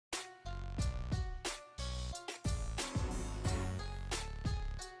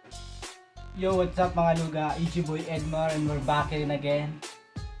Yo, what's up mga luga? EG Boy Edmar and we're back in again.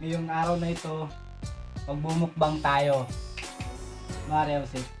 Ngayong araw na ito, magbumukbang tayo. Mario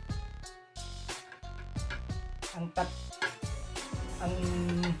si. Ang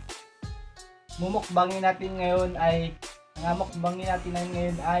mumukbangin natin ngayon ay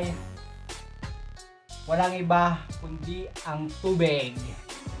walang iba kundi ang tubig.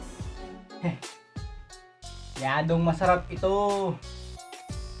 Yadong masarap ito.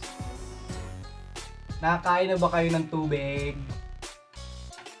 Nakakain na ba kayo ng tubig?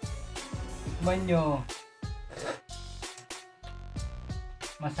 Tikman nyo.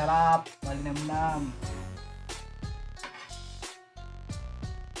 Masarap, malinamnam.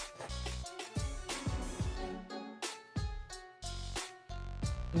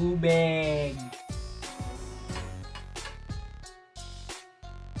 Tubig.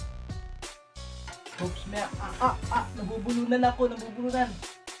 Oops, may nabubulunan ako, nabubulunan.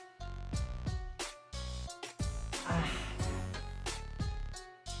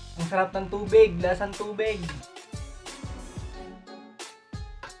 Ang sarap ng tubig, lasang tubig.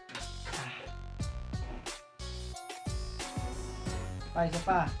 Isa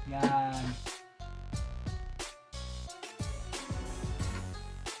pa. Yan.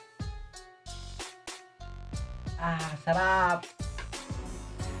 Sarap.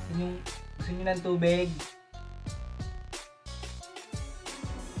 Gusto nyo ng tubig?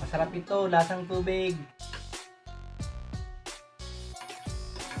 Masarap ito, lasang tubig.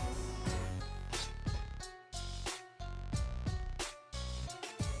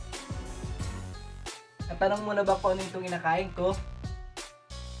 Natanong mo na ba kung ano itong inakain ko?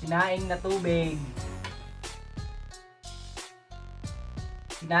 Sinaing na tubig.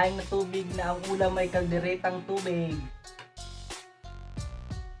 Sinaing na tubig na ang ulam ay kalderetang tubig.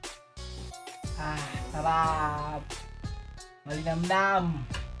 Sarap. Malinamnam.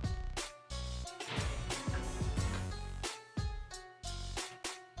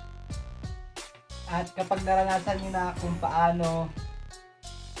 At kapag naranasan nyo na kung paano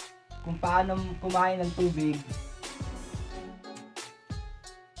kumain ng tubig,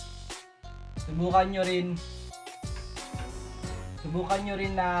 subukan nyo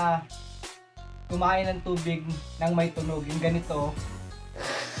rin na kumain ng tubig nang may tunog, yung ganito.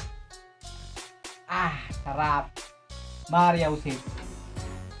 Sarap. Mario sip.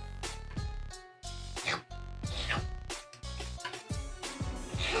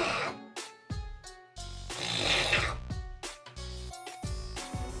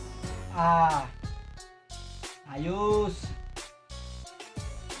 Ayos.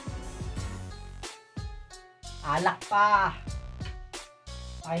 Alak pa.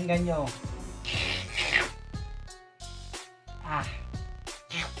 Pakinggan nyo.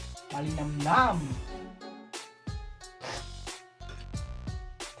 Malinamnam.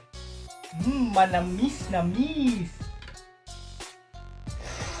 Manamis.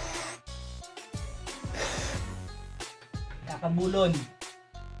 Kakabulon.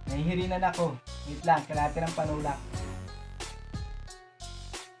 Nahihirinan ako. Wait lang, kalahati ng panulak.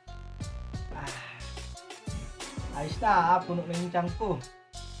 Ayos na, puno na yung tiyan ko.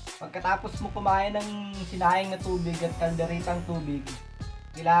 Pagkatapos mo kumain ng sinaing na tubig at kalderetang tubig,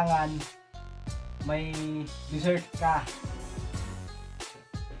 kailangan may dessert ka.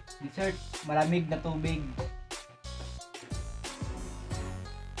 Dessert, malamig na tubig.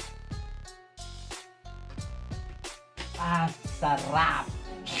 Sarap!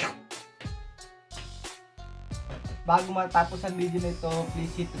 Bago matapos ang video nito,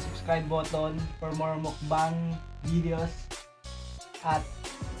 please hit the subscribe button for more mukbang videos at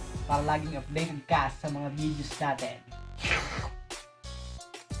para laging updated ka sa mga videos natin.